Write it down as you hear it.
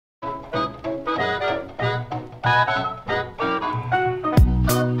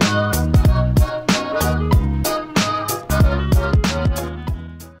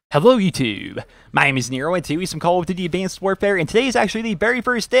Hello YouTube, my name is Nero and today is some Call of Duty Advanced Warfare, and today is actually the very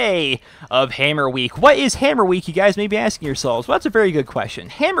first day of Hammer Week. What is Hammer Week, you guys may be asking yourselves? Well, that's a very good question.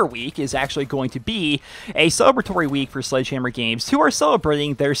 Hammer Week is actually going to be a celebratory week for Sledgehammer Games, who are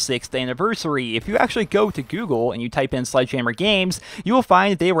celebrating their 6th anniversary. If you actually go to Google and you type in Sledgehammer Games, you will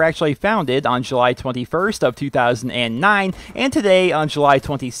find that they were actually founded on July 21st of 2009, and today on July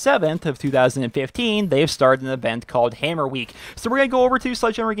 27th of 2015, they have started an event called Hammer Week. So we're going to go over to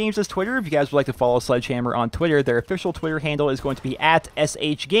Sledgehammer Games' Twitter. If you guys would like to follow Sledgehammer on Twitter, their official Twitter handle is going to be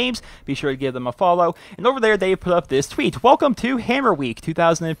 @SHGames. Be sure to give them a follow. And over there, they put up this tweet: "Welcome to Hammer Week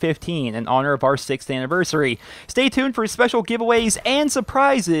 2015 in honor of our 6th anniversary. Stay tuned for special giveaways and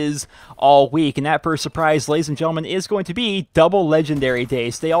surprises all week." And that first surprise, ladies and gentlemen, is going to be Double Legendary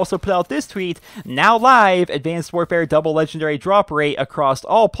Days. They also put out this tweet: "Now live, Advanced Warfare Double Legendary Drop Rate across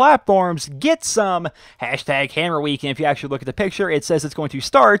all platforms. Get some! #Hammer Week." And if you actually look at the picture, it says it's going to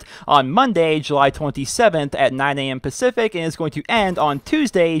start on Monday, July 27th at 9 a.m. Pacific, and it's going to end on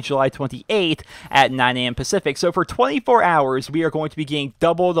Tuesday, July 28th at 9 a.m. Pacific. So for 24 hours, we are going to be getting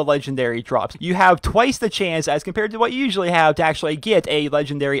double the legendary drops. You have twice the chance, as compared to what you usually have, to actually get a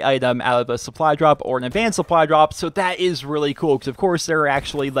legendary item out of a supply drop or an advanced supply drop. So that is really cool, because of course there are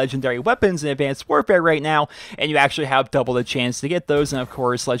actually legendary weapons in Advanced Warfare right now, and you actually have double the chance to get those. And of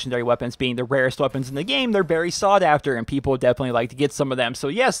course, legendary weapons being the rarest weapons in the game, they're very sought after, and people definitely like to get some of them. So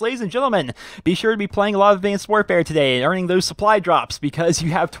yes, ladies and gentlemen, be sure to be playing a lot of Advanced Warfare today and earning those supply drops, because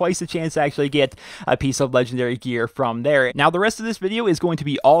you have twice the chance to actually get a piece of legendary gear from there. Now, the rest of this video is going to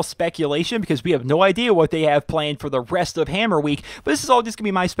be all speculation, because we have no idea what they have planned for the rest of Hammer Week, but this is all just going to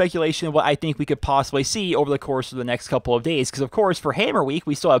be my speculation of what I think we could possibly see over the course of the next couple of days, because of course, for Hammer Week,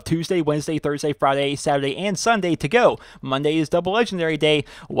 we still have Tuesday, Wednesday, Thursday, Friday, Saturday, and Sunday to go. Monday is Double Legendary Day.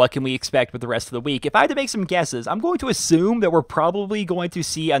 What can we expect with the rest of the week? If I had to make some guesses, I'm going to assume that we're probably going to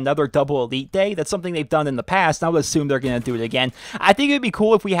see another Double Elite Day. That's something they've done in the past, and I would assume they're going to do it again. I think it would be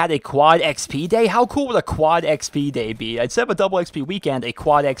cool if we had a Quad XP Day. How cool would a Quad XP Day be? Instead of a Double XP weekend, a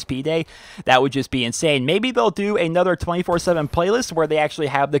Quad XP Day? That would just be insane. Maybe they'll do another 24/7 playlist where they actually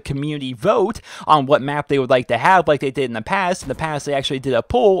have the community vote on what map they would like to have, like they did in the past. In the past, they actually did a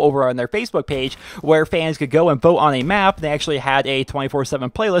poll over on their Facebook page where fans could go and vote on a map. They actually had a 24/7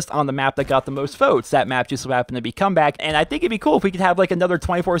 playlist on the map that got the most votes. That map just so happened to be Comeback, and I think it'd be cool if we could have like another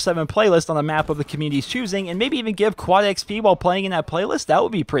 24/7 playlist on the map of the community's choosing, and maybe even give Quad XP while playing in that playlist. That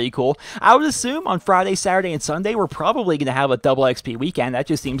would be pretty cool. I would assume on Friday, Saturday, and Sunday, we're probably going to have a Double XP weekend. That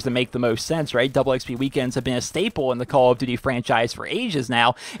just seems to make the most sense, right? Double XP weekends have been a staple in the Call of Duty franchise for ages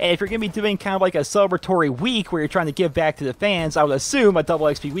now, and if you're going to be doing kind of like a celebratory week where you're trying to give back to the fans, I would assume a Double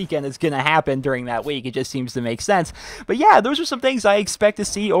XP weekend is going to happen during that week. It just seems to make sense. But yeah, those are some things I expect to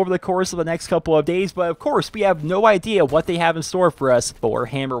see over the course of the next couple of days, but of course, we have no idea what they have in store for us for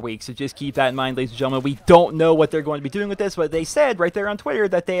Hammer Week, so just keep that in mind, ladies and gentlemen. We don't know what they're going to be doing with this, but they said right there on Twitter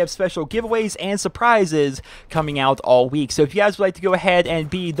that they have special giveaways and surprises coming out all week. So if you guys would like to go ahead and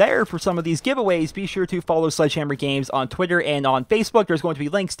be there for some of these giveaways, be sure to follow Sledgehammer Games on Twitter and on Facebook. There's going to be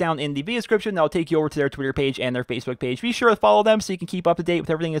links down in the video description that'll take you over to their Twitter page and their Facebook page. Be sure to follow them so you can keep up to date with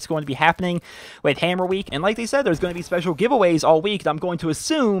everything that's going to be happening with Hammer Week. And like they said, there's going to be special giveaways all week, and I'm going to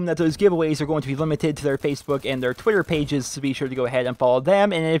assume that those giveaways are going to be limited to their Facebook and their Twitter pages, so be sure to go ahead and follow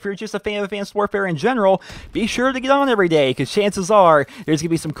them. And if you're just a fan of Advanced Warfare in general, be sure to get on every day, because chances are there's going to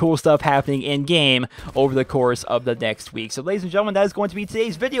be some cool stuff happening in-game over the course of the next week. So ladies and gentlemen, that is going to be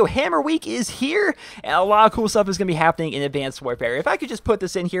today's video. Hammer Week is here, and a lot of cool stuff is going to be happening in Advanced Warfare. If I could just put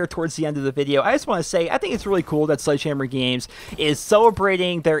this in here towards the end of the video, I just want to say I think it's really cool that Sledgehammer Games is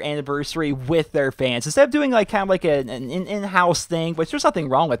celebrating their anniversary with their fans. Instead of doing like kind of like an in-house thing, which there's nothing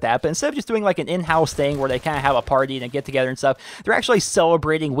wrong with that, but instead of just doing like an in-house thing where they kind of have a party and a get-together and stuff, they're actually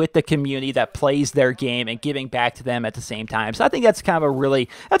celebrating with the community that plays their game and giving back to them at the same time. So I think that's kind of a really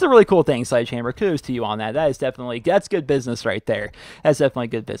cool thing, Sledgehammer. Kudos to you on that. That's good business right there. That's definitely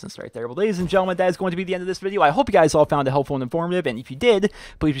good business right there. Well, ladies and gentlemen, that is going to be the end of this video. I hope you guys all found it helpful and informative, and if you did,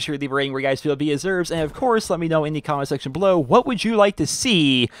 please be sure to leave a rating where you guys feel it deserves, and of course, let me know in the comment section below, what would you like to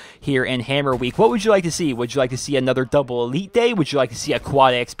see here in Hammer Week? What would you like to see? Would you like to see another Double Elite Day? Would you like to see a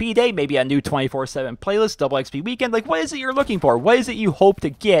Quad XP Day? Maybe a new 24/7 playlist, Double XP weekend? Like, what is it you're looking for? What is it you hope to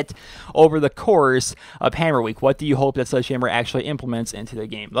get over the course of Hammer Week? What do you hope that Sledgehammer actually implements into the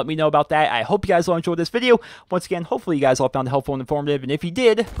game? Let me know about that. I hope you guys all enjoyed this video. Once again, hopefully you guys all found it helpful and informative, and if you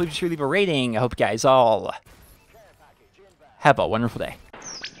did, please be sure to leave a rating. I hope you guys all have a wonderful day.